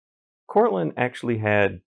Cortland actually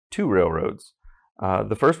had two railroads.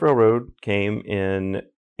 The first railroad came in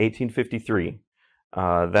 1853.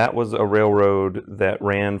 That was a railroad that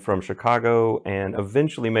ran from Chicago and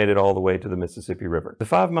eventually made it all the way to the Mississippi River. The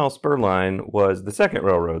 5-mile spur line was the second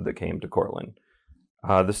railroad that came to Cortland.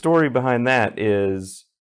 The story behind that is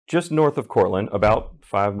just north of Cortland, about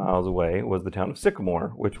 5 miles away, was the town of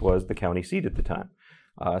Sycamore, which was the county seat at the time.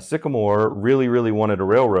 Sycamore really wanted a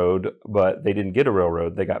railroad, but they didn't get a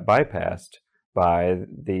railroad. They got bypassed by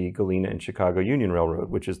the Galena and Chicago Union Railroad,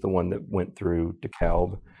 which is the one that went through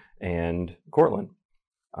Dekalb and Cortland.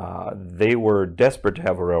 They were desperate to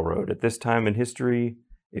have a railroad. At this time in history,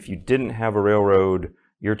 if you didn't have a railroad,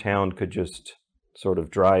 your town could just sort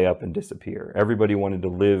of dry up and disappear. Everybody wanted to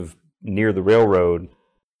live near the railroad,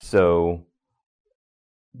 so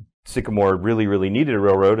Sycamore really needed a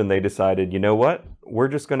railroad, and they decided, you know what, we're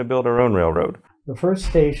just going to build our own railroad. The first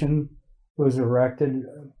station was erected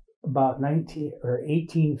about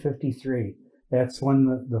 1853. That's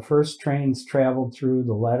when the first trains traveled through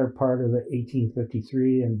the latter part of the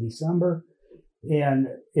 1853 in December, and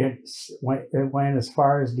it went as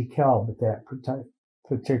far as Dekalb at that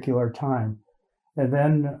particular time. And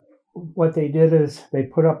then what they did is they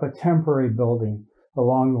put up a temporary building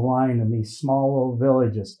along the line in these small little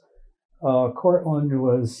villages. Cortland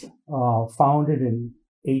was founded in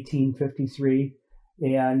 1853,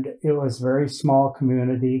 and it was a very small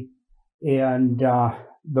community, and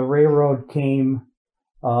the railroad came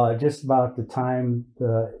just about the time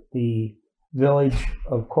the village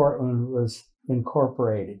of Cortland was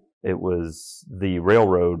incorporated. It was the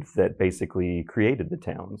railroad that basically created the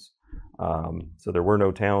towns. So there were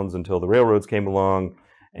no towns until the railroads came along,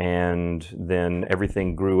 and then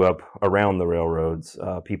everything grew up around the railroads.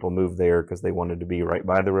 People moved there because they wanted to be right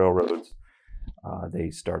by the railroads.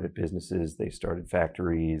 They started businesses, they started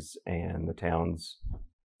factories, and the towns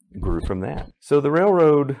grew from that. So the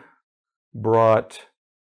railroad brought,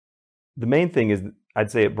 the main thing is,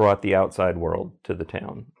 I'd say it brought the outside world to the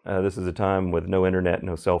town. This is a time with no internet,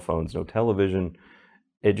 no cell phones, no television.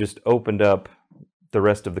 It just opened up the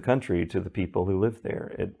rest of the country to the people who lived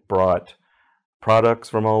there. It brought products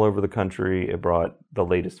from all over the country. It brought the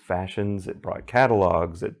latest fashions. It brought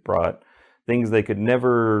catalogs. It brought things they could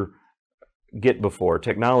never get before,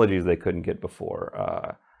 technologies they couldn't get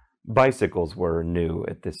before. Bicycles were new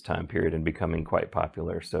at this time period and becoming quite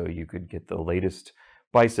popular, so you could get the latest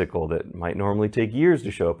bicycle that might normally take years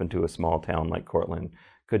to show up into a small town like Cortland,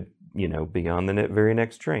 could, be on the very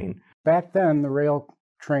next train. Back then, the rail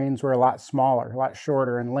trains were a lot smaller, a lot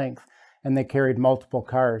shorter in length, and they carried multiple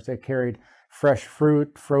cars. They carried fresh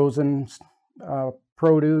fruit, frozen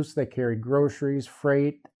produce, they carried groceries,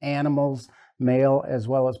 freight, animals, mail, as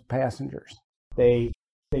well as passengers. They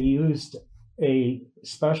used a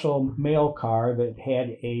special mail car that had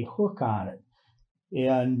a hook on it,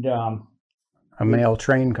 and a mail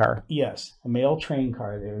train car. Yes, a mail train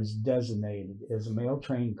car that was designated as a mail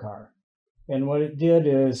train car. And what it did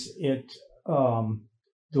is it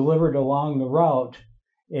delivered along the route,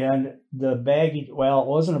 and the baggage, well, it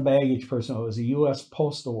wasn't a baggage person, it was a U.S.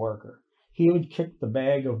 postal worker. He would kick the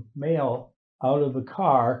bag of mail out of the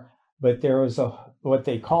car, but there was what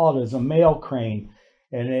they call it is a mail crane.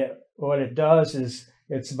 And what it does is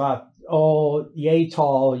it's about, yay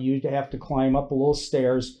tall. You'd have to climb up a little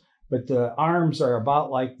stairs, but the arms are about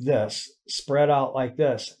like this, spread out like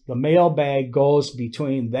this. The mail bag goes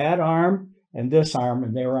between that arm and this arm,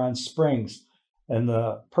 and they were on springs. And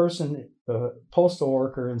the postal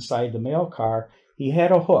worker inside the mail car, he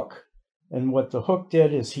had a hook. And what the hook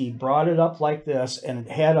did is he brought it up like this, and it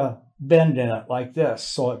had a bend in it like this,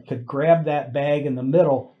 so it could grab that bag in the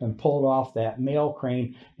middle and pull it off that mail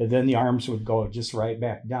crane, and then the arms would go just right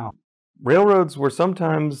back down. Railroads were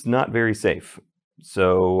sometimes not very safe.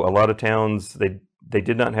 So a lot of towns, they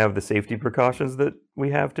did not have the safety precautions that we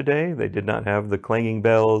have today. They did not have the clanging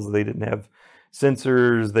bells. They didn't have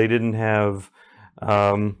sensors. They didn't have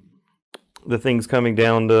the things coming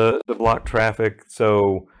down to block traffic.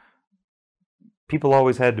 So people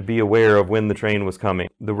always had to be aware of when the train was coming.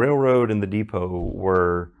 The railroad and the depot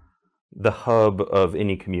were the hub of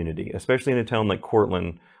any community, especially in a town like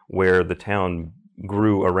Cortland, where the town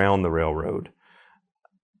grew around the railroad.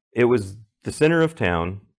 It was the center of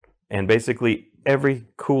town, and basically every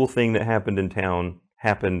cool thing that happened in town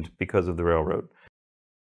happened because of the railroad.